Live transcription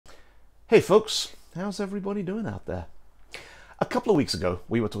Hey folks, how's everybody doing out there? A couple of weeks ago,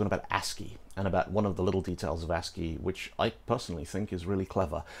 we were talking about ASCII and about one of the little details of ASCII, which I personally think is really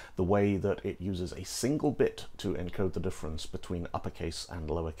clever, the way that it uses a single bit to encode the difference between uppercase and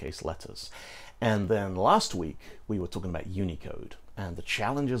lowercase letters. And then last week, we were talking about Unicode and the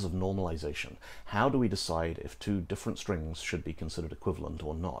challenges of normalization. How do we decide if two different strings should be considered equivalent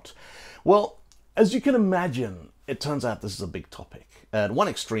or not? Well, as you can imagine, it turns out this is a big topic. At one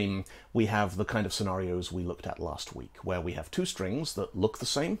extreme, we have the kind of scenarios we looked at last week, where we have two strings that look the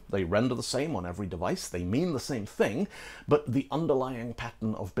same, they render the same on every device, they mean the same thing, but the underlying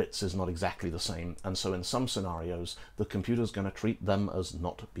pattern of bits is not exactly the same, and so in some scenarios, the computer's going to treat them as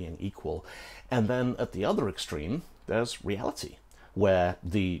not being equal. And then at the other extreme, there's reality, where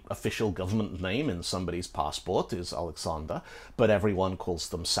the official government name in somebody's passport is Alexander, but everyone calls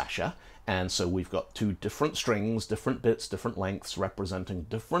them Sasha. And so we've got two different strings, different bits, different lengths, representing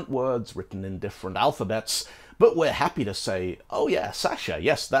different words written in different alphabets, but we're happy to say, oh yeah, Sasha,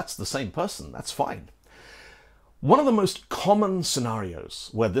 yes, that's the same person, that's fine. One of the most common scenarios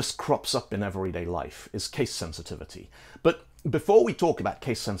where this crops up in everyday life is case sensitivity. But before we talk about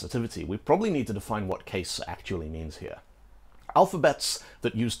case sensitivity, we probably need to define what case actually means here. Alphabets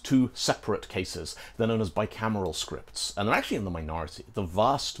that use two separate cases, they're known as bicameral scripts, and they're actually in the minority. The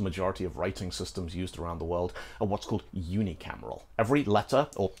vast majority of writing systems used around the world are what's called unicameral. Every letter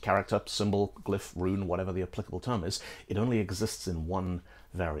or character, symbol, glyph, rune, whatever the applicable term is, it only exists in one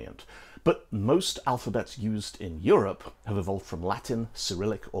variant. But most alphabets used in Europe have evolved from Latin,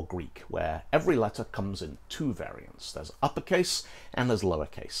 Cyrillic, or Greek, where every letter comes in two variants. There's uppercase and there's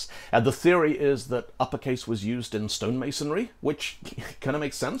lowercase. And the theory is that uppercase was used in stonemasonry, which kind of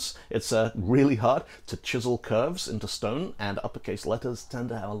makes sense. It's really hard to chisel curves into stone, and uppercase letters tend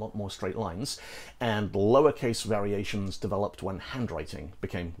to have a lot more straight lines. And lowercase variations developed when handwriting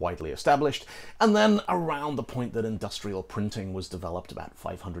became widely established, and then around the point that industrial printing was developed about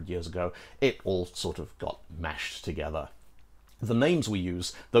 500 years ago, it all sort of got mashed together. The names we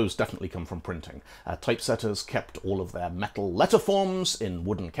use, those definitely come from printing. Typesetters kept all of their metal letter forms in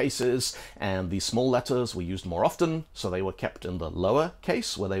wooden cases, and the small letters were used more often, so they were kept in the lower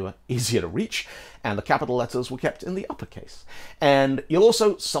case, where they were easier to reach, and the capital letters were kept in the uppercase. And you'll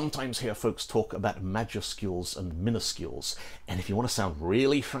also sometimes hear folks talk about majuscules and minuscules, and if you want to sound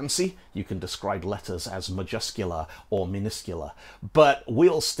really fancy, you can describe letters as majuscular or minuscular, but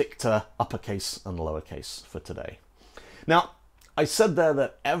we'll stick to uppercase and lowercase for today. Now, I said there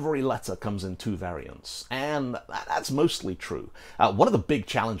that every letter comes in two variants, and that's mostly true. One of the big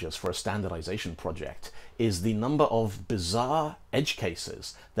challenges for a standardization project is the number of bizarre edge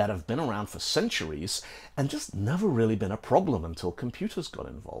cases that have been around for centuries and just never really been a problem until computers got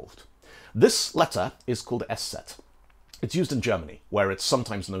involved. This letter is called SZ. It's used in Germany, where it's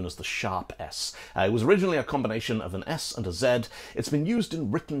sometimes known as the sharp S. It was originally a combination of an S and a Z. It's been used in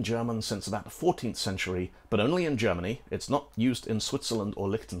written German since about the 14th century, but only in Germany. It's not used in Switzerland or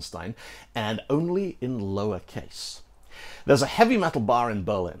Liechtenstein, and only in lowercase. There's a heavy metal bar in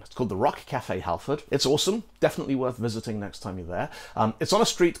Berlin. It's called the Rock Cafe Halford. It's awesome, definitely worth visiting next time you're there. It's on a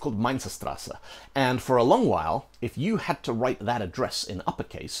street called Mainzerstraße, and for a long while, if you had to write that address in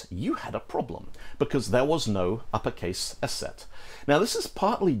uppercase, you had a problem, because there was no uppercase SZ. Now this is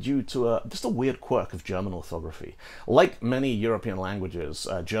partly due to just a weird quirk of German orthography. Like many European languages,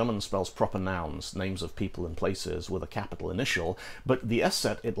 German spells proper nouns, names of people and places, with a capital initial, but the SZ,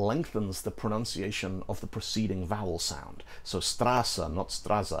 it lengthens the pronunciation of the preceding vowel sound. So Straße, not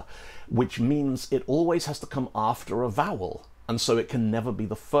Straße, which means it always has to come after a vowel, and so it can never be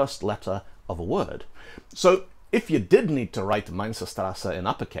the first letter of a word. So if you did need to write Mainzerstraße in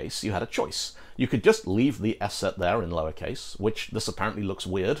uppercase, you had a choice. You could just leave the SZ there in lowercase, which this apparently looks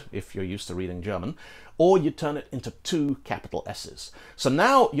weird if you're used to reading German, or you turn it into two capital S's. So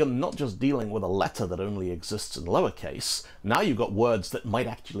now you're not just dealing with a letter that only exists in lowercase, now you've got words that might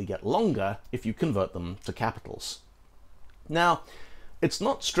actually get longer if you convert them to capitals. Now, it's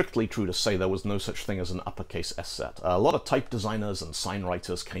not strictly true to say there was no such thing as an uppercase SZ. A lot of type designers and sign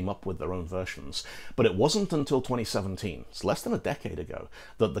writers came up with their own versions, but it wasn't until 2017, it's less than a decade ago,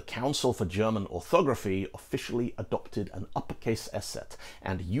 that the Council for German Orthography officially adopted an uppercase SZ,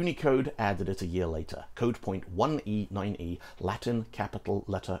 and Unicode added it a year later, code point 1E9E, Latin capital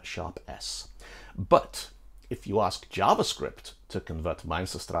letter sharp S. But if you ask JavaScript to convert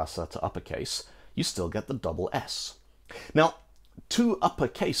Mainzerstraße to uppercase, you still get the double S. Now, too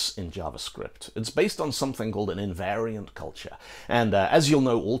uppercase in JavaScript. It's based on something called an invariant culture. And as you'll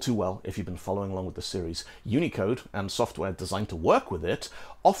know all too well if you've been following along with the series, Unicode and software designed to work with it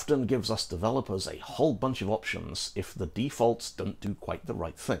often gives us developers a whole bunch of options if the defaults don't do quite the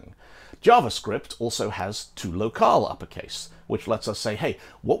right thing. JavaScript also has too locale uppercase, which lets us say, hey,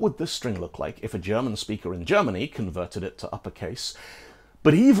 what would this string look like if a German speaker in Germany converted it to uppercase?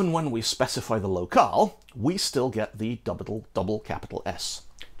 But even when we specify the locale, we still get the double capital S.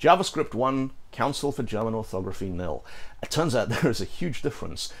 JavaScript 1, Council for German Orthography nil. It turns out there is a huge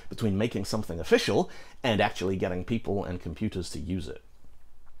difference between making something official and actually getting people and computers to use it.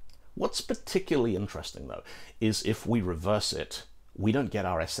 What's particularly interesting, though, is if we reverse it, we don't get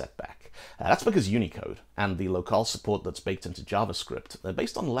our S set back. That's because Unicode and the locale support that's baked into JavaScript, they're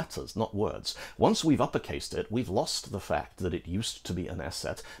based on letters, not words. Once we've uppercased it, we've lost the fact that it used to be an S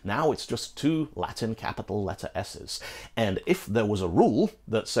set. Now it's just two Latin capital letter S's. And if there was a rule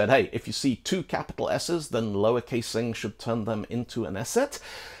that said, hey, if you see two capital S's, then lowercasing should turn them into an S set,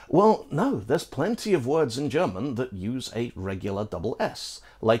 well, no, there's plenty of words in German that use a regular double S.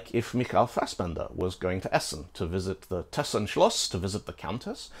 Like if Michael Fassbender was going to Essen to visit the Tessenschloss, to visit the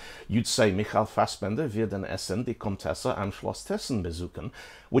Countess, you'd say Michael Fassbender wird in Essen die Komtesse am Schloss Tessen besuchen,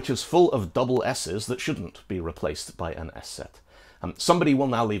 which is full of double S's that shouldn't be replaced by an S set. Somebody will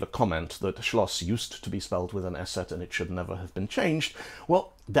now leave a comment that Schloss used to be spelled with an S set and it should never have been changed.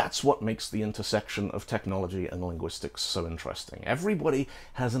 Well, that's what makes the intersection of technology and linguistics so interesting. Everybody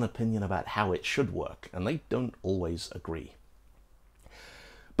has an opinion about how it should work, and they don't always agree.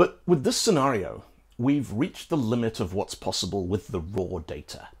 But with this scenario, we've reached the limit of what's possible with the raw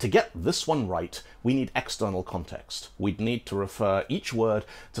data. To get this one right, we need external context. We'd need to refer each word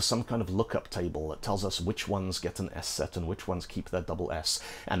to some kind of lookup table that tells us which ones get an S set and which ones keep their double S.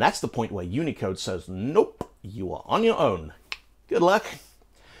 And that's the point where Unicode says, nope, you are on your own. Good luck.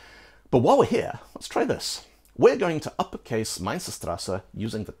 But while we're here, let's try this. We're going to uppercase Mainzerstraße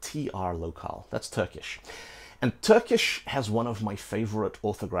using the TR locale. That's Turkish. And Turkish has one of my favorite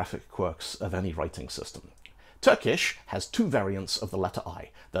orthographic quirks of any writing system. Turkish has two variants of the letter I.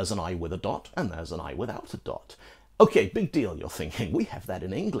 There's an I with a dot, and there's an I without a dot. Okay, big deal, you're thinking. We have that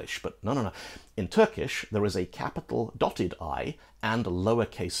in English, but no. In Turkish, there is a capital dotted I and a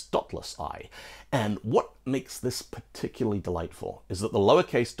lowercase dotless I. And what makes this particularly delightful is that the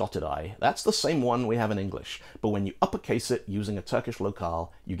lowercase dotted I, that's the same one we have in English, but when you uppercase it using a Turkish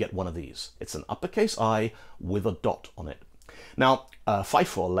locale, you get one of these. It's an uppercase I with a dot on it. Now,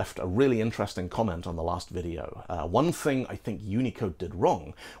 Fifor left a really interesting comment on the last video. One thing I think Unicode did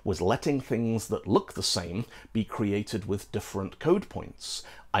wrong was letting things that look the same be created with different code points.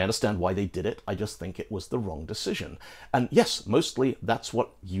 I understand why they did it, I just think it was the wrong decision. And yes, mostly that's what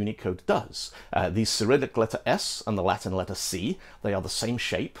Unicode does. The Cyrillic letter S and the Latin letter C, they are the same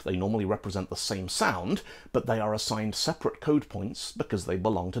shape, they normally represent the same sound, but they are assigned separate code points because they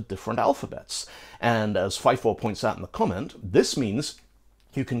belong to different alphabets. And as Fifor points out in the comment, this means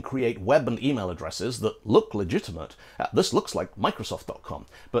you can create web and email addresses that look legitimate. This looks like Microsoft.com,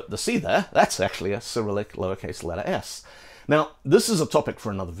 but the C there, that's actually a Cyrillic lowercase letter S. Now, this is a topic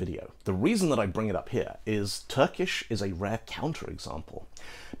for another video. The reason that I bring it up here is Turkish is a rare counterexample.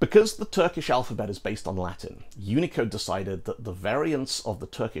 Because the Turkish alphabet is based on Latin, Unicode decided that the variants of the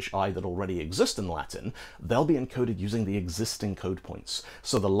Turkish I that already exist in Latin, they'll be encoded using the existing code points.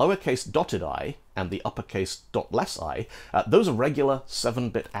 So the lowercase dotted I and the uppercase dotless I, those are regular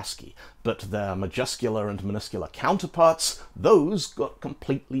 7-bit ASCII, but their majuscular and minuscular counterparts, those got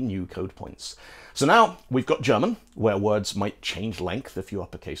completely new code points. So now we've got German, where words might change length if you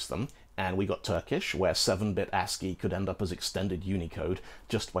uppercase them, and we got Turkish, where 7-bit ASCII could end up as extended Unicode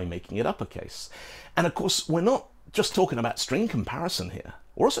just by making it uppercase. And of course, we're not just talking about string comparison here.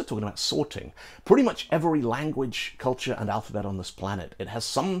 We're also talking about sorting. Pretty much every language, culture, and alphabet on this planet, it has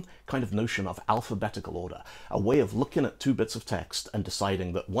some kind of notion of alphabetical order, a way of looking at two bits of text and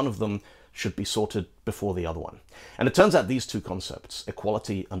deciding that one of them should be sorted before the other one. And it turns out these two concepts,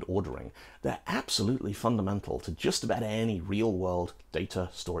 equality and ordering, they're absolutely fundamental to just about any real-world data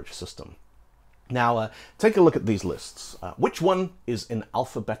storage system. Now, take a look at these lists. Which one is in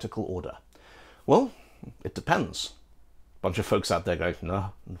alphabetical order? Well, it depends. Bunch of folks out there going,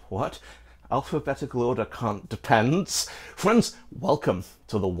 no, what? Alphabetical order can't depend. Friends, welcome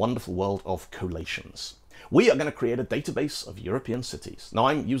to the wonderful world of Collations. We are going to create a database of European cities. Now,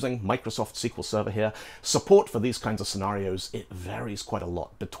 I'm using Microsoft SQL Server here. Support for these kinds of scenarios, it varies quite a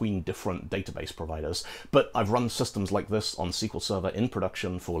lot between different database providers, but I've run systems like this on SQL Server in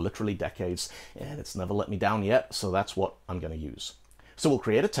production for literally decades, and it's never let me down yet, so that's what I'm going to use. So we'll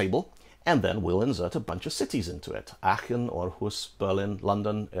create a table, and then we'll insert a bunch of cities into it. Aachen, Århus, Berlin,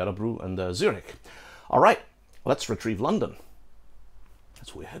 London, Örebro, and Zurich. All right, let's retrieve London.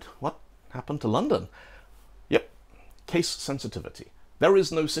 That's weird. What happened to London? Yep, case sensitivity. There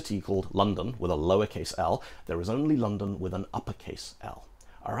is no city called London with a lowercase l. There is only London with an uppercase L.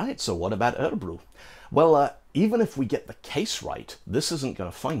 All right, so what about Örebro? Well, even if we get the case right, this isn't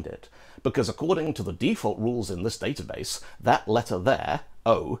going to find it, because according to the default rules in this database, that letter there,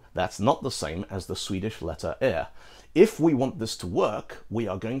 O, that's not the same as the Swedish letter Ö. If we want this to work, we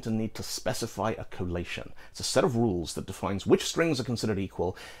are going to need to specify a collation. It's a set of rules that defines which strings are considered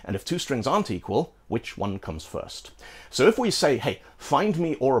equal, and if two strings aren't equal, which one comes first. So if we say, hey, find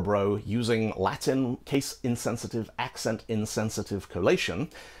me Örebro using Latin case-insensitive, accent-insensitive collation,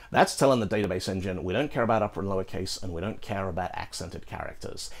 that's telling the database engine we don't care about upper and lower case, and we don't care about accented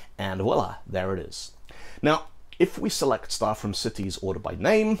characters. And voila, there it is. Now, if we select star from cities order by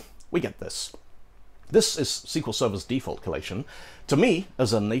name, we get this. This is SQL Server's default collation. To me,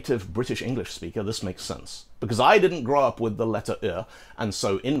 as a native British English speaker, this makes sense, because I didn't grow up with the letter Ö, and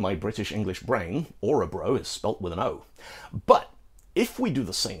so in my British English brain, Örebro is spelt with an O. But if we do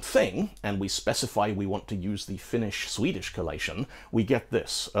the same thing, and we specify we want to use the Finnish-Swedish collation, we get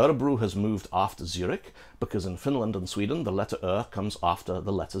this. Örebro has moved after Zurich, because in Finland and Sweden, the letter Ö comes after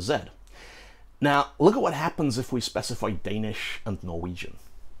the letter Z. Now, look at what happens if we specify Danish and Norwegian.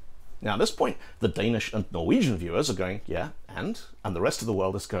 Now, at this point, the Danish and Norwegian viewers are going, yeah, and the rest of the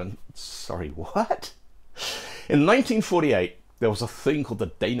world is going, sorry, what? In 1948, there was a thing called the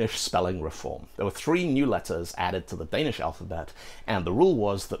Danish spelling reform. There were 3 new letters added to the Danish alphabet, and the rule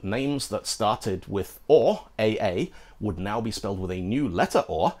was that names that started with Å, AA, would now be spelled with a new letter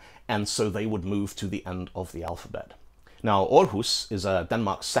Å, and so they would move to the end of the alphabet. Now, Århus is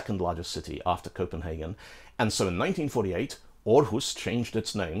Denmark's second largest city after Copenhagen, and so in 1948, Århus changed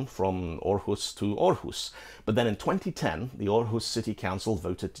its name from Århus to Århus, but then in 2010, the Århus City Council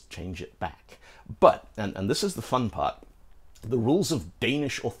voted to change it back. But, and this is the fun part, the rules of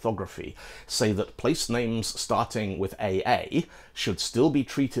Danish orthography say that place names starting with AA should still be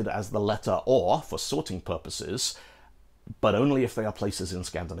treated as the letter Å for sorting purposes, but only if they are places in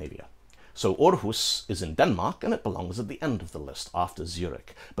Scandinavia. So Århus is in Denmark, and it belongs at the end of the list after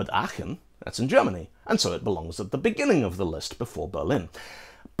Zurich. But Aachen, that's in Germany, and so it belongs at the beginning of the list before Berlin.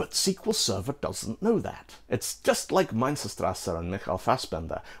 But SQL Server doesn't know that. It's just like Mainzerstraße and Michael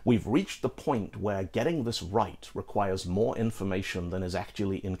Fassbender. We've reached the point where getting this right requires more information than is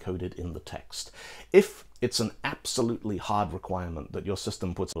actually encoded in the text. If it's an absolutely hard requirement that your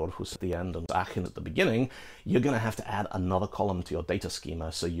system puts Århus at the end and Aachen at the beginning, you're going to have to add another column to your data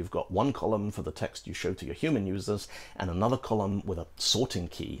schema. So you've got one column for the text you show to your human users and another column with a sorting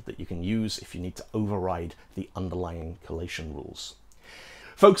key that you can use if you need to override the underlying collation rules.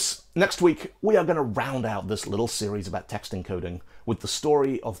 Folks, next week we are going to round out this little series about text encoding with the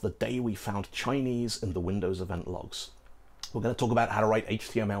story of the day we found Chinese in the Windows event logs. We're going to talk about how to write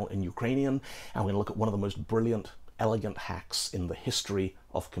HTML in Ukrainian, and we're going to look at one of the most brilliant, elegant hacks in the history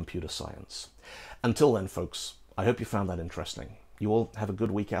of computer science. Until then, folks, I hope you found that interesting. You all have a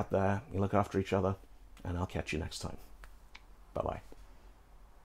good week out there, you look after each other, and I'll catch you next time.